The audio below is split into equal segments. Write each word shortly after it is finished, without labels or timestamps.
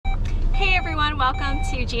welcome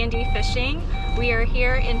to G&D Fishing. We are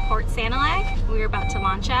here in Port Sanilac. We are about to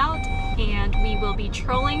launch out and we will be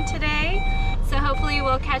trolling today. So hopefully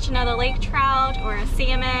we'll catch another lake trout or a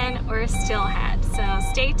salmon or a steelhead. So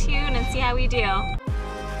stay tuned and see how we do.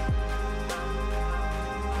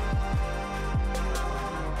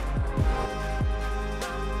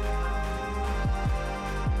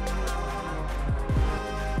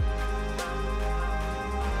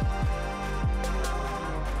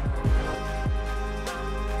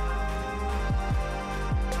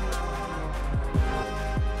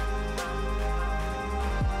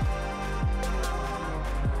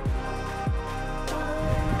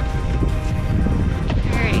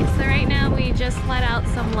 Just let out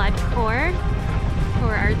some lead core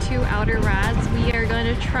for our 2 outer rods. We are going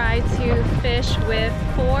to try to fish with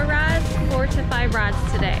 4 to 5 rods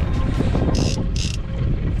today.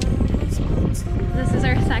 This is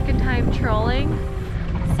our second time trolling,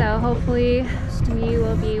 so hopefully we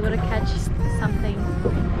will be able to catch something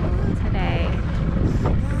today.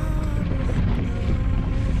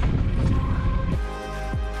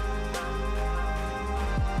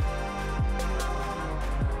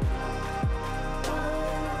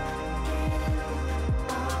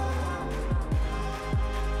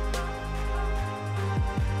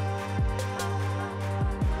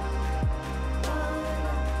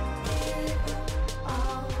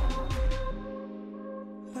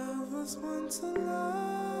 Once a load,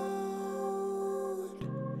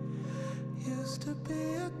 used to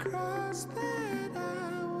be a cross that I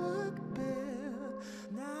would bear.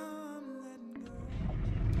 Now I'm letting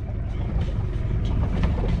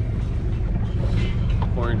go.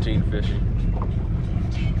 Quarantine fishing.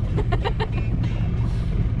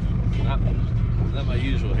 Not my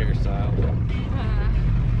usual hairstyle.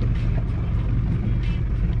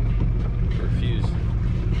 Refuse.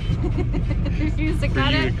 Refuse to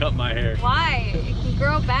cut it? To cut my hair. Why? It can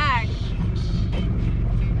grow back. Just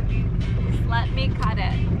let me cut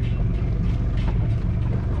it.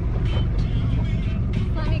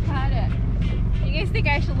 Just let me cut it. You guys think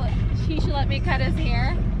she should let me cut his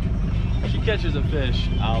hair? If she catches a fish,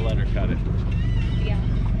 I'll let her cut it. Yeah.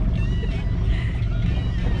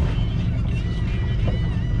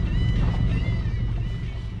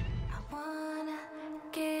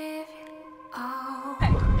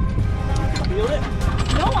 Feel it?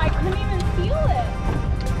 No, I couldn't even feel it.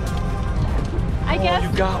 I guess.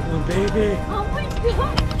 You got one, baby. Oh my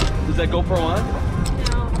god. Does that GoPro on?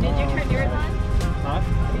 No. Did you turn yours on? Huh?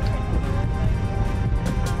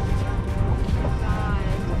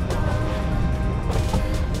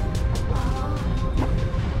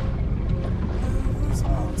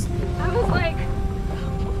 I was like,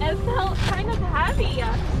 it felt kind of heavy,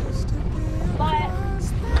 but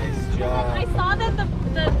Nice job. I saw that the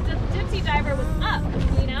dipsy diver was up,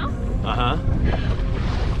 you know? Uh-huh.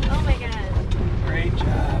 Oh my god. Great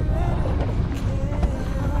job. Oh,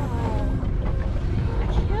 I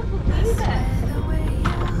can't believe it.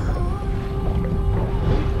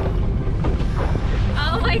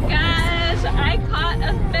 Oh my gosh, I caught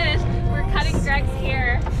a fish. We're cutting Greg's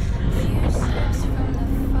hair.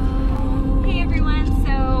 Hey everyone,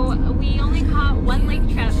 so we only caught 1 lake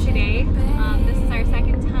trout today. This is our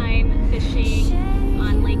second time fishing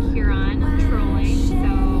on Lake Huron, trolling, so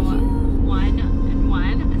 1 and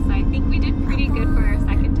 1. So I think we did pretty good for our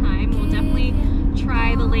second time. We'll definitely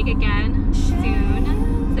try the lake again soon.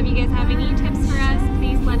 So if you guys have any tips for us,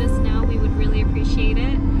 please let us know. We would really appreciate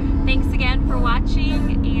it. Thanks again for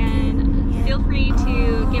watching, and feel free to